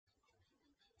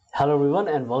Hello everyone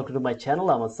and welcome to my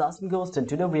channel. I'm assassinghost and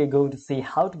today we are going to see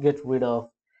how to get rid of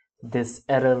this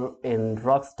error in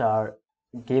Rockstar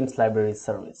Games Library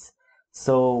service.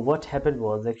 So what happened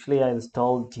was actually I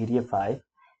installed GTA 5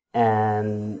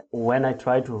 and when I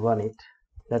tried to run it,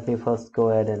 let me first go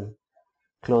ahead and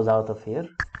close out of here,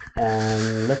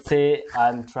 and let's say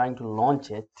I'm trying to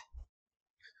launch it.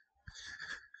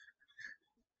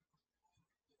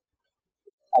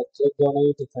 I click on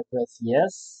it. If I press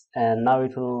yes, and now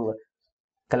it will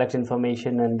collect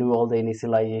information and do all the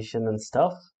initialization and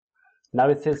stuff. Now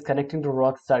it says connecting to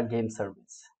Rockstar Game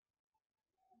Service.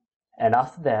 And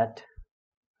after that,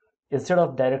 instead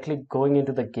of directly going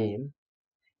into the game,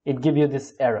 it gives you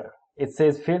this error. It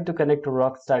says failed to connect to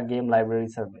Rockstar Game Library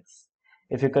Service.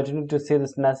 If you continue to see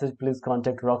this message, please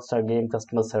contact Rockstar Game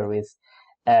Customer Service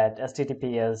at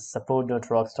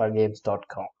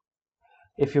https://support.rockstargames.com.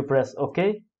 If you press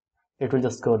OK, it will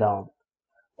just go down.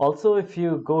 Also, if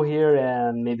you go here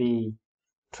and maybe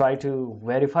try to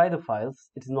verify the files,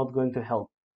 it is not going to help.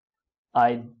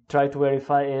 I tried to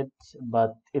verify it,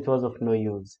 but it was of no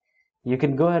use. You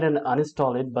can go ahead and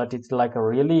uninstall it, but it's like a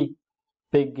really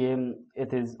big game.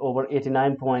 It is over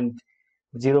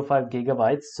 89.05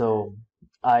 gigabytes, so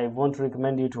I won't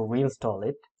recommend you to reinstall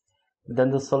it. Then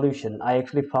the solution, I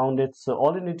actually found it. So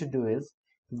all you need to do is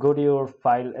go to your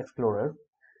file explorer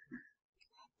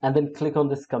and then click on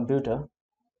this computer.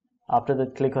 After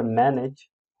that, click on manage,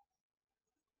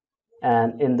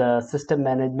 and in the system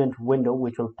management window,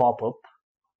 which will pop up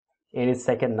any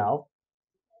second now.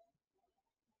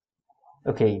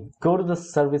 Okay, go to the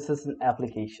services and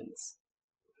applications.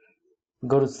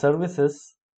 Go to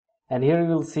services, and here you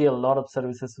will see a lot of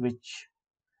services which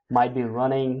might be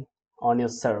running on your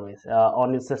service,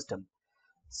 on your system.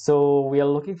 So we are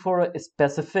looking for a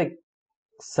specific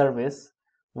service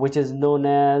which is known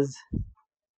as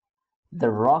the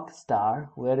Rockstar.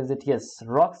 Where is it? Yes,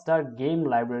 Rockstar Game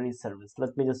Library Service.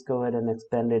 Let me just go ahead and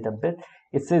expand it a bit.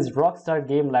 It says Rockstar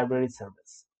Game Library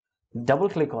Service. Double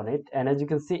click on it, and as you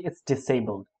can see, it's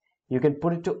disabled. You can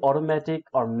put it to automatic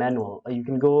or manual. You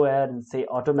can go ahead and say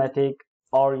automatic,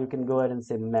 or you can go ahead and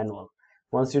say manual.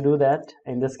 Once you do that,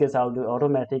 in this case I'll do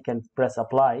automatic and press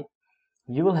apply,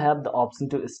 you will have the option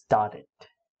to start it.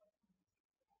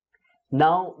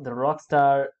 Now the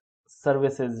Rockstar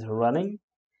service is running,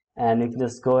 and you can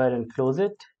just go ahead and close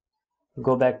it.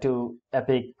 Go back to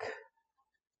Epic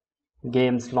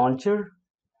Games Launcher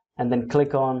and then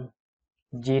click on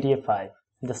GTA 5.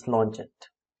 Just launch it.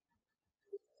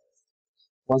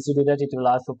 Once you do that, it will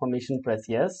ask for permission. Press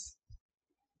yes.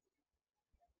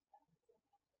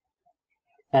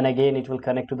 And again, it will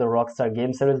connect to the Rockstar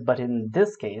Game Service. But in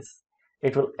this case,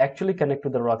 it will actually connect to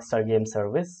the Rockstar Game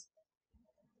Service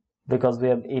because we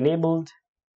have enabled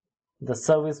the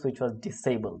service which was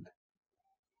disabled.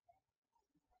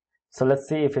 So let's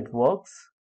see if it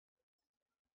works.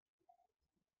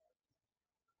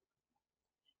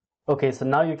 Okay, so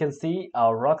now you can see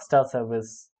our Rockstar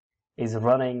service is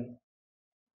running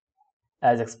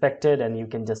as expected, and you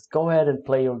can just go ahead and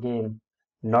play your game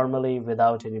normally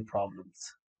without any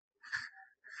problems.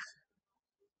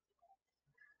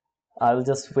 I'll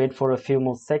just wait for a few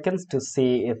more seconds to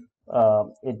see if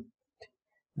it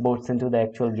boots into the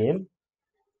actual game,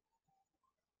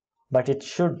 but it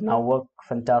should now work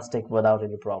fantastic without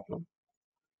any problem.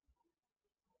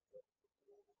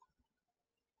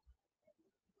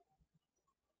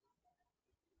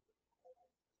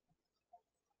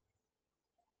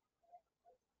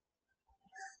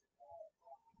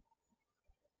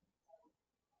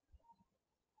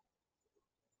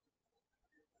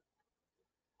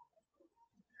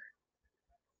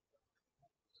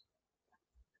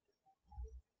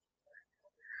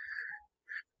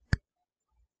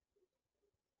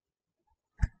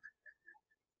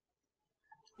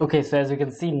 Okay, so as you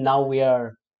can see, now we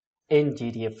are in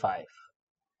GTA 5.